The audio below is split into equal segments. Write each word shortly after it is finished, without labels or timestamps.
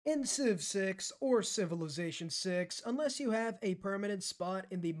In Civ 6 or Civilization 6, unless you have a permanent spot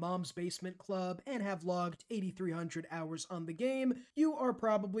in the Mom's Basement Club and have logged 8,300 hours on the game, you are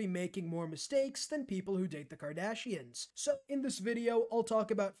probably making more mistakes than people who date the Kardashians. So in this video, I'll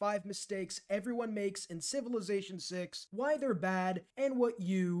talk about 5 mistakes everyone makes in Civilization 6, why they're bad, and what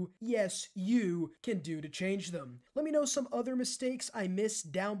you, yes, you, can do to change them. Let me know some other mistakes I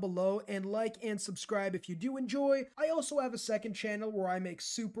missed down below, and like and subscribe if you do enjoy. I also have a second channel where I make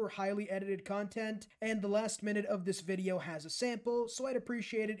super highly edited content, and the last minute of this video has a sample, so I'd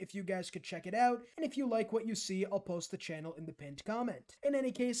appreciate it if you guys could check it out, and if you like what you see, I'll post the channel in the pinned comment. In any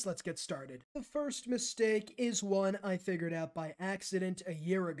case, let's get started. The first mistake is one I figured out by accident a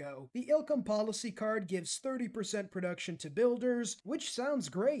year ago. The Ilcom policy card gives 30% production to builders, which sounds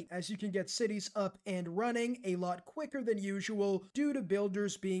great, as you can get cities up and running a lot quicker than usual due to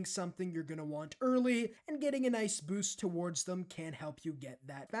builders being something you're gonna want early, and getting a nice boost towards them can help you get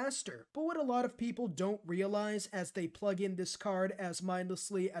that faster. But what a lot of people don't realize as they plug in this card as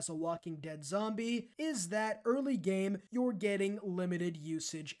mindlessly as a Walking Dead zombie is that early game you're getting limited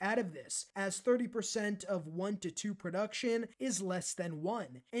usage out of this, as 30% of 1 to 2 production is less than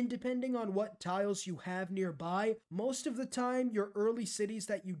 1, and depending on what tiles you have nearby, most of the time your early cities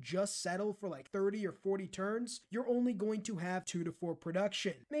that you just settle for like 30 or 40 turns, you're only going to have 2 to 4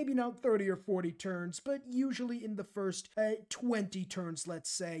 production. Maybe not 30 or 40 turns, but usually in the first 20 turns,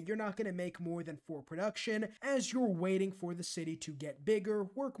 let's say, you're not going to make more than 4 production as you're waiting for the city to get bigger,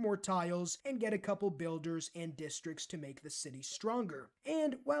 work more tiles, and get a couple builders and districts to make the city stronger.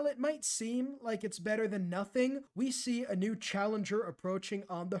 And while it might seem like it's better than nothing, we see a new challenger approaching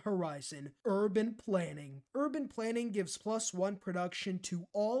on the horizon: urban planning. Urban planning gives +1 production to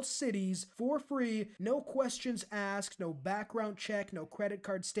all cities for free, no questions asked, no background check, no credit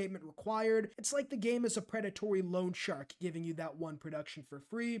card statement required. It's like the game is a predatory loan shark giving you that 1 production for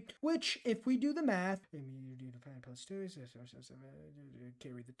free, which, if we do the math,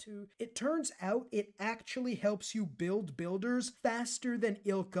 carry the 2, it turns out it actually helps you build builders faster than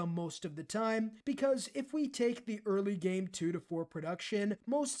Ilcom most of the time, because if we take the early game 2 to 4 production,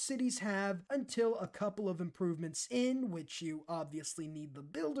 most cities have until a couple of improvements in, which you obviously need the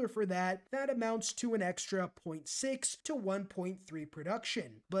builder for that amounts to an extra 0.6 to 1.3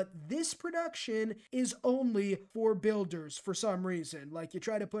 production. But this production is only for builders for some reason. Like, you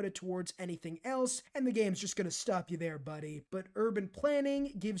try to put it towards anything else, and the game's just gonna stop you there, buddy. But urban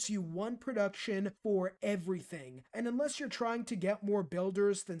planning gives you 1 production for everything. And unless you're trying to get more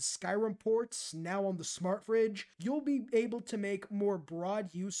builders than Skyrim ports now on the smart fridge, you'll be able to make more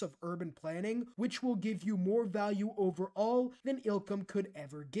broad use of urban planning, which will give you more value overall than Ilcom could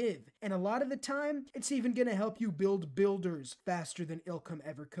ever give. And a lot of the time, it's even gonna help you build builders faster than Ilcom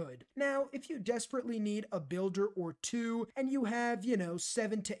ever could. Now, if you desperately need a builder or 2, and you have,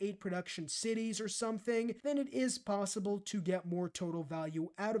 7 to 8 production cities or something, then it is possible to get more total value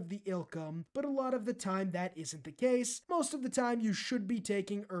out of the Ilcom, but a lot of the time that isn't the case. Most of the time you should be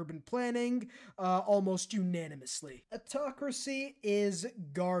taking urban planning almost unanimously. Autocracy is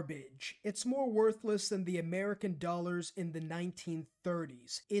garbage. It's more worthless than the American dollars in the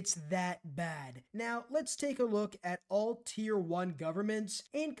 1930s. It's that bad. Now, let's take a look at all tier 1 governments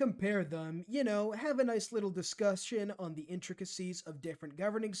and compare them, have a nice little discussion on the intricacies of different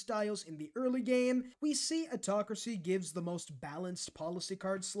governing styles in the early game. We see autocracy gives the most balanced policy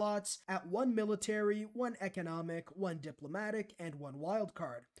card slots at 1 military, 1 economic, 1 diplomatic, and 1 wild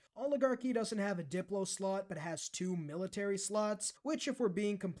card. Oligarchy doesn't have a diplo slot but has 2 military slots, which, if we're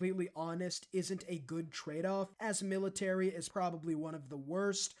being completely honest, isn't a good trade-off, as military is probably one of the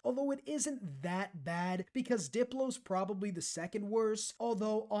worst, although it isn't that bad because diplo's probably the second worst,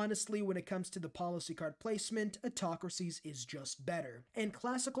 although honestly when it comes to the policy card placement, autocracy's is just better. And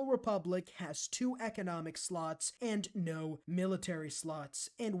Classical Republic has 2 economic slots and no military slots,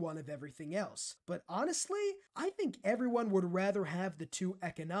 and 1 of everything else. But honestly, I think everyone would rather have the 2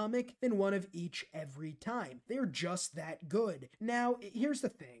 economic than 1 of each every time. They're just that good. Now, here's the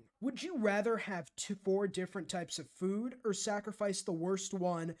thing. Would you rather have 4 different types of food, or sacrifice the worst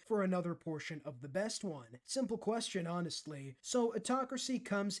one for another portion of the best one? Simple question, honestly. So autocracy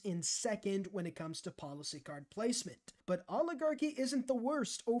comes in second when it comes to policy card placement. But oligarchy isn't the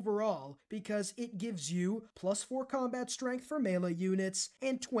worst overall, because it gives you +4 combat strength for melee units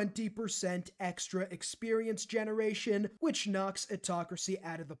and 20% extra experience generation, which knocks autocracy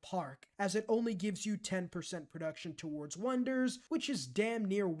out of the park, as it only gives you 10% production towards wonders, which is damn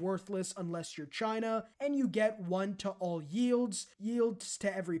near worthless unless you're China, and you get 1 to all yields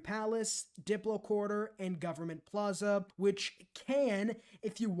to every palace, diplo quarter, and government plaza, which can,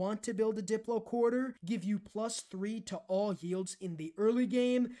 if you want to build a diplo quarter, give you +3 to all yields in the early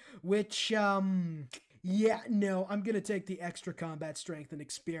game, which, yeah, no, I'm gonna take the extra combat strength and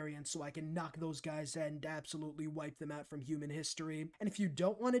experience so I can knock those guys out and absolutely wipe them out from human history. And if you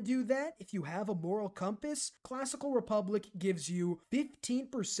don't want to do that, if you have a moral compass, Classical Republic gives you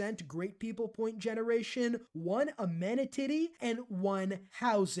 15% Great People Point generation, 1 amenity, and 1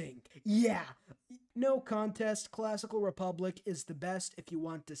 housing. Yeah. No contest, Classical Republic is the best if you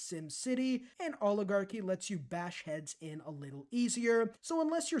want to sim city, and Oligarchy lets you bash heads in a little easier. So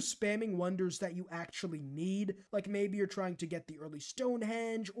unless you're spamming wonders that you actually need, like maybe you're trying to get the early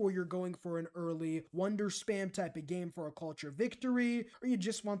Stonehenge, or you're going for an early wonder spam type of game for a culture victory, or you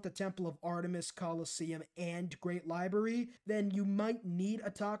just want the Temple of Artemis, Colosseum, and Great Library, then you might need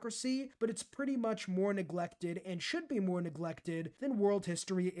Autocracy, but it's pretty much more neglected and should be more neglected than world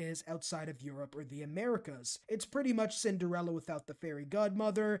history is outside of Europe or the Americas. It's pretty much Cinderella without the fairy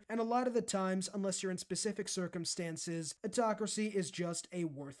godmother, and a lot of the times, unless you're in specific circumstances, Autocracy is just a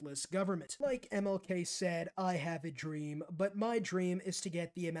worthless government. Like MLK said, I have a dream, but my dream is to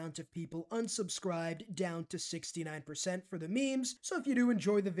get the amount of people unsubscribed down to 69% for the memes, so if you do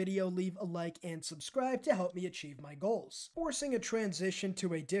enjoy the video, leave a like and subscribe to help me achieve my goals. Forcing a transition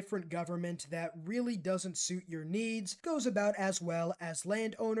to a different government that really doesn't suit your needs goes about as well as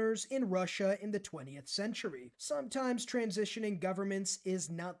landowners in Russia in the 20th century. Sometimes transitioning governments is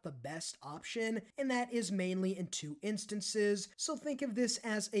not the best option, and that is mainly in 2 instances, so think of this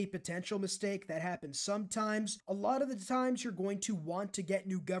as a potential mistake that happens sometimes. A lot of the times you're going to want to get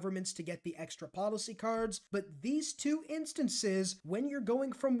new governments to get the extra policy cards, but these 2 instances, when you're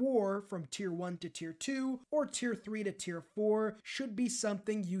going from war from tier 1 to tier 2, or tier 3 to tier 4, should be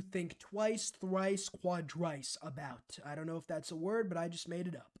something you think twice, thrice, quadrice about. I don't know if that's a word, but I just made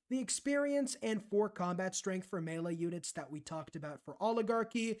it up. The experience and 4 combat strength for melee units that we talked about for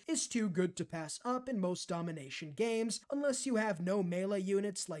Oligarchy is too good to pass up in most domination games, unless you have no melee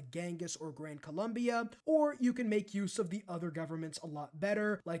units like Genghis or Grand Columbia, or you can make use of the other governments a lot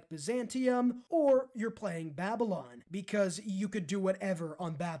better, like Byzantium, or you're playing Babylon, because you could do whatever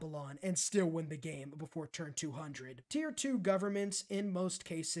on Babylon and still win the game before turn 200. Tier 2 governments, in most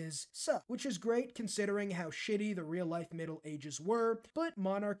cases, suck, which is great considering how shitty the real-life Middle Ages were, but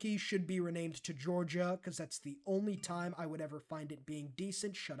monarchy should be renamed to Georgia, because that's the only time I would ever find it being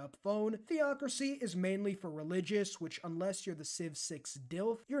decent. Shut up, phone. Theocracy is mainly for religious, which unless you're the Civ 6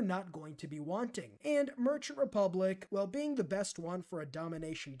 DILF, you're not going to be wanting. And Merchant Republic, well, being the best one for a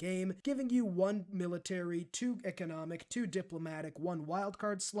domination game, giving you 1 military, 2 economic, 2 diplomatic, 1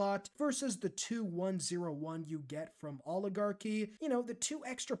 wildcard slot, versus the 2-1-0-1 you get from Oligarchy. You know, the 2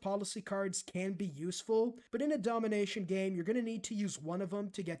 extra policy cards can be useful, but in a domination game, you're going to need to use one of them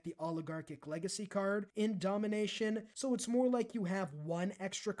to get the Oligarchic Legacy card in domination, so it's more like you have 1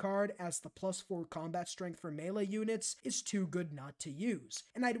 extra card, as the +4 combat strength for melee units is too good not to use.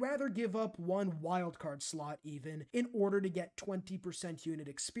 And I'd rather give up 1 wildcard slot even in order to get 20% unit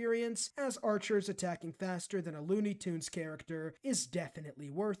experience, as archers attacking faster than a Looney Tunes character is definitely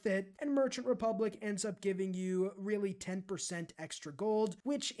worth it, and Merchant Republic ends up giving you really 10% extra gold,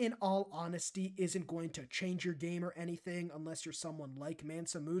 which in all honesty isn't going to change your game or anything unless you're someone like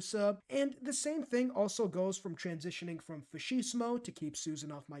Mansa Musa. And the same thing also goes from transitioning from Fascismo, to keep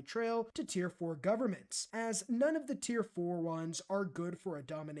Susan off my trail, to tier 4 governments, as none of the tier 4 ones are good for a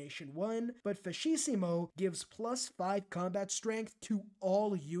domination 1, but Fascissimo gives +5 combat strength to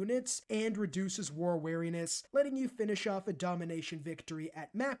all units and reduces war wariness, letting you finish off a domination victory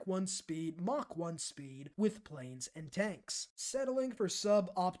at Mach 1 speed with planes and tanks. Settling for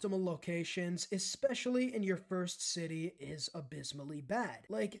suboptimal locations, especially in your first city, is abysmally bad.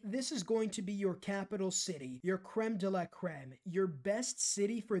 Like, this is going to be your capital city, your creme de la creme, your best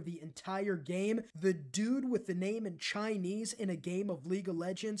city for the entire game, the dude with the name in Chinese in a game of League of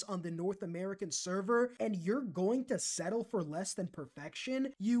Legends on the North American server, and you're going to settle for less than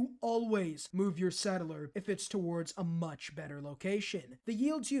perfection? You always move your settler if it's towards a much better location. The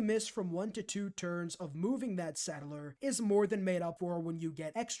yields you miss from 1 to 2 turns of moving that settler is more than made up for when you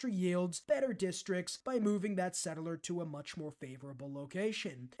get extra yields, better districts, by moving that settler to a much more favorable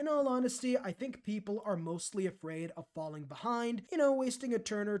location. In all honesty, I think people are mostly afraid of falling behind. You know, wasting a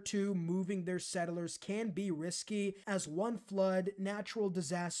turn or 2 moving their settlers can be risky, as 1 flood, natural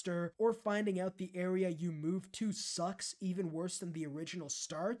disaster, or finding out the area you moved to sucks even worse than the original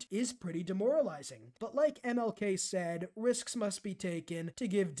start is pretty demoralizing. But like MLK said, risks must be taken to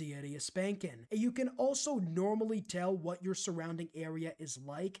give deity a spankin'. You can also normally tell what your surrounding area is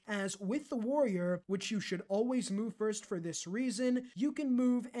like, as with the warrior, which you should always move first for this reason, you can can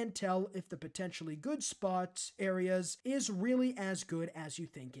move and tell if the potentially good spots areas is really as good as you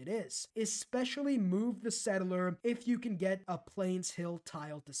think it is. Especially move the settler if you can get a Plains Hill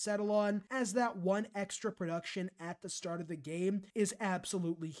tile to settle on, as that one extra production at the start of the game is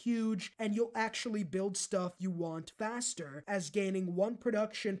absolutely huge, and you'll actually build stuff you want faster, as gaining one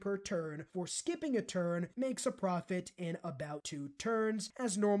production per turn for skipping a turn makes a profit in about 2 turns,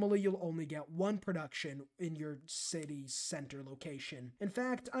 as normally you'll only get one production in your city's center location. In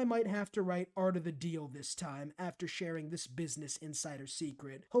fact, I might have to write Art of the Deal this time after sharing this business insider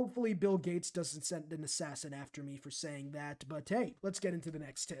secret. Hopefully Bill Gates doesn't send an assassin after me for saying that, but hey, let's get into the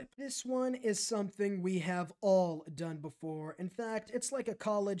next tip. This one is something we have all done before. In fact, it's like a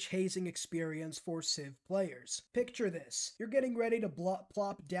college hazing experience for Civ players. Picture this. You're getting ready to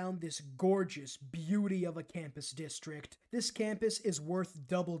plop down this gorgeous beauty of a campus district. This campus is worth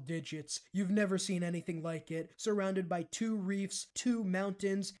double digits. You've never seen anything like it, surrounded by 2 reefs, 2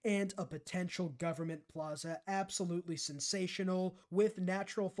 mountains, and a potential government plaza. Absolutely sensational. With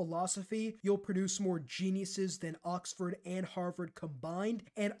natural philosophy, you'll produce more geniuses than Oxford and Harvard combined,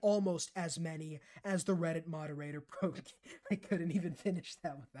 and almost as many as the Reddit moderator broke. I couldn't even finish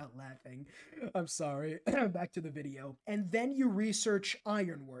that without laughing. I'm sorry. Back to the video. And then you research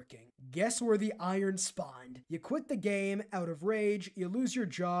ironworking. Guess where the iron spawned? You quit the game out of rage, you lose your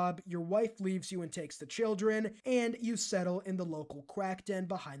job, your wife leaves you and takes the children, and you settle in the local crack den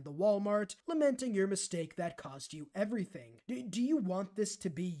behind the Walmart, lamenting your mistake that cost you everything. Do you want this to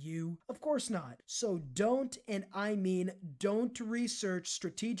be you? Of course not. So don't, and I mean don't, research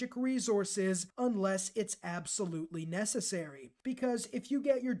strategic resources unless it's absolutely necessary. Because if you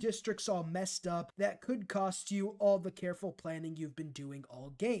get your districts all messed up, that could cost you all the careful planning you've been doing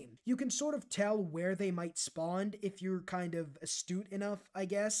all game. You can sort of tell where they might spawn if you're kind of astute enough, I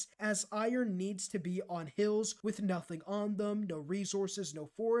guess, as iron needs to be on hills with nothing on them, no resources, no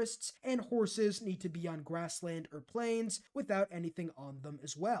forests, and horses need to be on grassland or plains without anything on them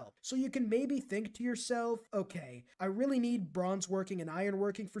as well. So you can maybe think to yourself, okay, I really need bronze working and iron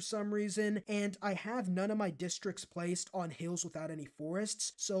working for some reason, and I have none of my districts placed on hills without any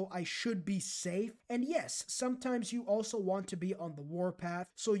forests, so I should be safe. And yes, sometimes you also want to be on the warpath,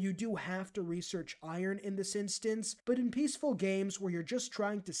 so you do have to research iron in this instance, but in peaceful games where you're just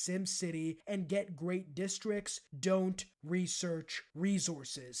trying to sim city and get great districts, don't research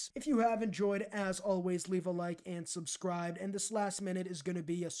resources. If you have enjoyed, as always, leave a like and subscribe, and this last minute is going to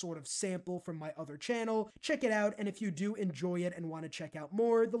be a sort of sample from my other channel. Check it out, and if you do enjoy it and want to check out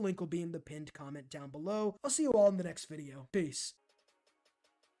more, the link will be in the pinned comment down below. I'll see you all in the next video. Peace.